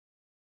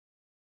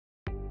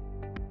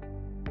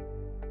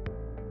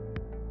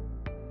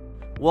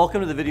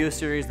Welcome to the video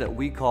series that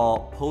we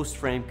call Post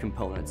Frame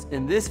Components.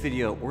 In this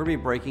video, we're going to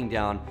be breaking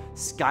down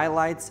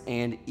Skylights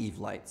and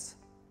Eavelites.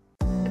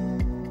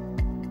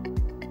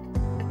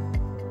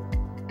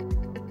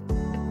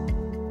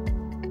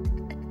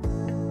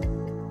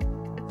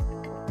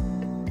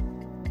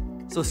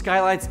 So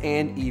Skylights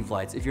and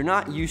Eavelites. If you're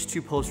not used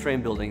to post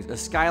frame buildings, a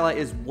skylight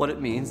is what it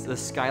means, the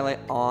skylight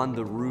on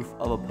the roof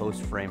of a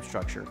post frame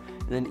structure.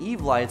 And then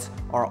Eavelites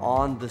are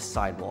on the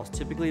sidewalls,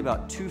 typically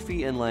about 2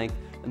 feet in length,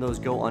 and those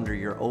go under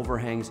your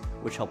overhangs,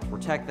 which helps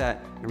protect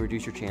that and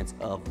reduce your chance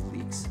of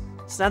leaks.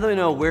 So now that we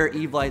know where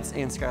Eavelites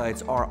and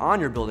Skylights are on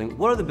your building,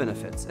 what are the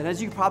benefits? And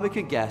as you probably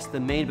could guess, the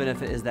main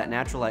benefit is that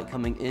natural light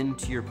coming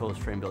into your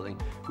post frame building,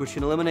 which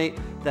can eliminate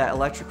that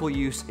electrical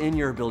use in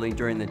your building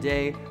during the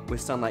day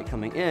with sunlight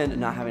coming in and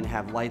not having to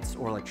have lights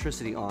or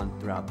electricity on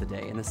throughout the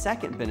day. And the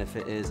second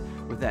benefit is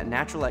with that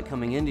natural light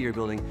coming into your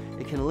building,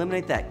 it can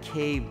eliminate that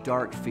cave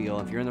dark feel.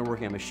 If you're in there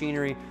working on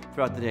machinery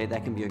throughout the day,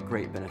 that can be a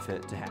great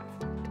benefit to have.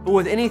 But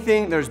with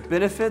anything, there's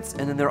benefits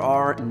and then there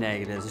are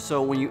negatives.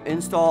 So when you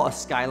install a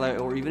skylight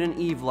or even an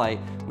Eavelite,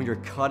 when you're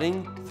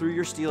cutting through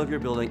your steel of your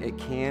building, it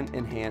can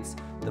enhance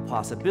the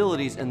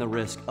possibilities and the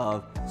risk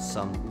of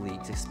some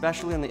leaks,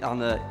 especially on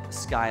the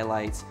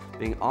skylights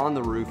being on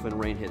the roof when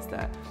rain hits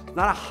that.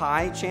 Not a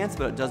high chance,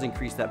 but it does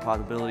increase that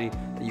possibility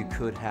that you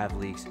could have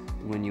leaks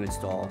when you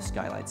install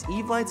skylights.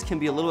 Eavelites can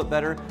be a little bit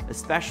better,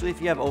 especially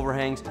if you have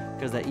overhangs,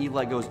 because that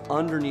Eavelite goes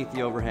underneath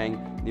the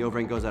overhang. The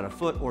overhang goes out 1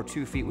 foot or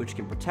 2 feet, which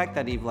can protect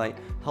that Eavelite,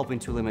 helping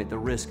to eliminate the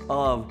risk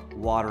of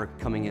water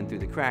coming in through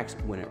the cracks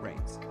when it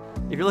rains.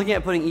 If you're looking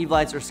at putting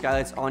Eavelites or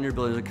Skylights on your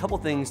building, there's a couple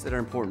things that are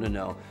important to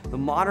know. The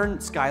modern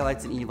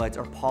Skylights and Eavelites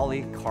are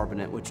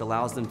polycarbonate, which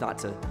allows them not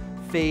to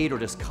fade or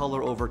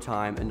discolor over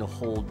time and to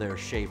hold their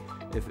shape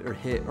if they're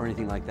hit or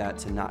anything like that,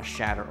 to not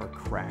shatter or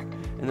crack.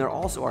 And there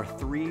also are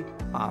 3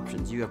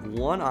 options. You have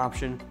one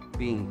option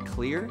being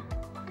clear.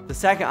 The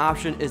second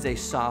option is a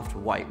soft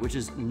white, which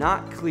is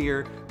not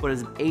clear, but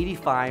is an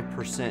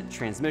 85%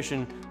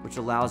 transmission, which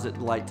allows it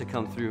light to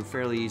come through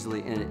fairly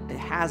easily, and it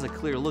has a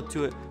clear look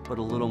to it, but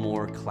a little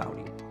more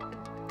cloudy.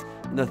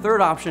 And the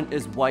third option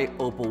is white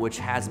opal, which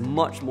has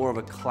much more of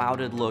a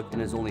clouded look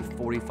and is only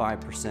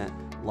 45%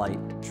 light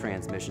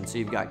transmission. So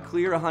you've got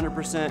clear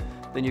 100%,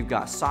 then you've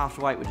got soft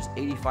white, which is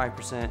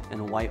 85%,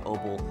 and white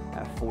opal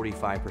at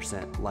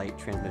 45% light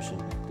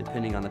transmission,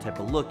 depending on the type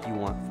of look you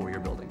want for your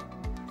building.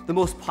 The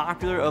most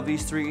popular of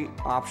these 3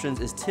 options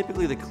is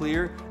typically the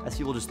clear, as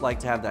people just like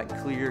to have that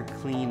clear,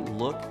 clean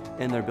look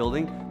in their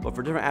building. But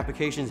for different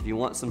applications, if you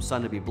want some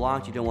sun to be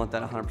blocked, you don't want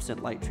that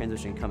 100% light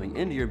transition coming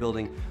into your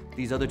building,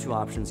 these other 2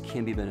 options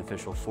can be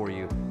beneficial for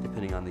you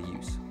depending on the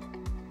use.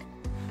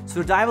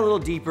 So to dive a little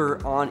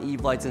deeper on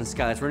Eavelites and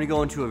Skylights, we're going to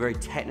go into a very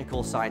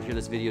technical side here of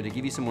this video to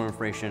give you some more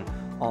information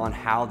on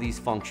how these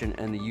function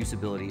and the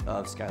usability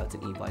of Skylights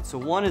and Eavelites. So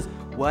one is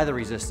weather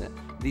resistant.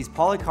 These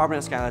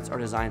polycarbonate skylights are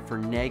designed for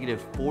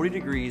 -40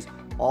 degrees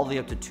all the way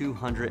up to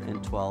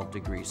 212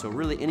 degrees. So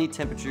really any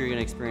temperature you're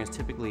gonna experience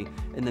typically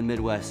in the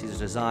Midwest, these are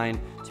designed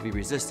to be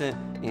resistant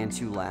and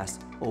to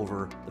last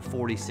over the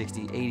 40,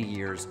 60, 80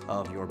 years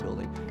of your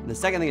building. And the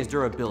second thing is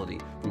durability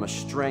from a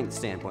strength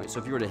standpoint. So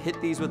if you were to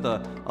hit these with a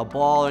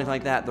ball or anything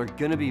like that, they're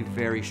gonna be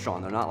very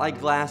strong. They're not like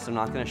glass, they're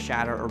not gonna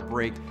shatter or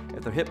break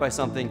if they're hit by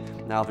something.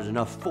 Now, if there's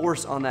enough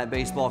force on that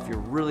baseball, if you're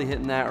really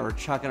hitting that or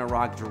chucking a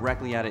rock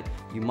directly at it,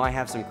 you might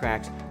have some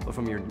cracks, but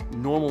from your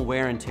normal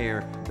wear and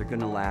tear, they're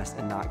gonna last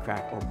and not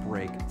crack or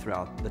break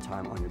throughout the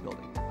time on your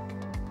building.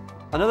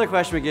 Another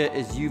question we get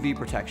is UV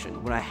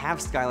protection. When I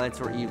have Skylights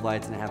or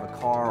Eavelites and I have a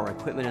car or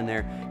equipment in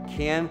there,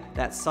 can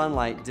that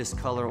sunlight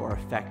discolor or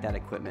affect that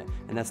equipment?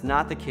 And that's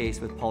not the case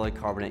with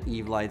polycarbonate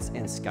Eavelites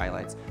and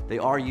Skylights. They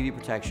are UV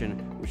protection,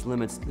 which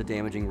limits the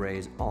damaging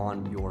rays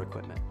on your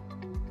equipment.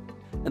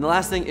 And the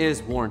last thing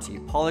is warranty.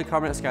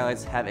 Polycarbonate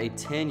Skylights have a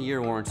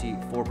 10-year warranty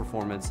for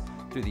performance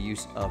through the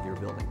use of your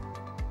building.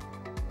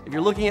 If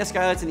you're looking at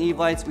Skylights and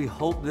Eavelites, we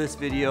hope this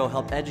video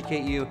helped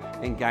educate you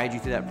and guide you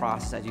through that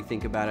process as you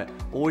think about it.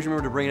 Always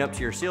remember to bring it up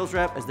to your sales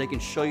rep, as they can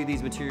show you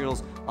these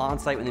materials on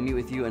site when they meet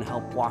with you and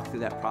help walk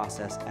through that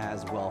process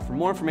as well. For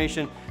more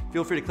information,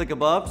 feel free to click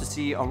above to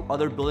see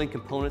other building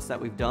components that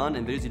we've done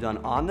and videos we've done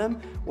on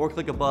them, or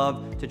click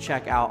above to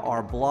check out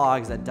our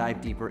blogs that dive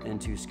deeper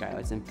into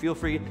Skylights. And feel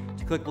free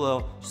to click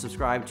below to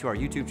subscribe to our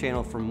YouTube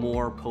channel for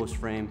more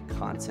post-frame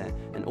content.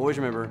 And always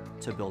remember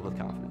to build with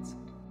confidence.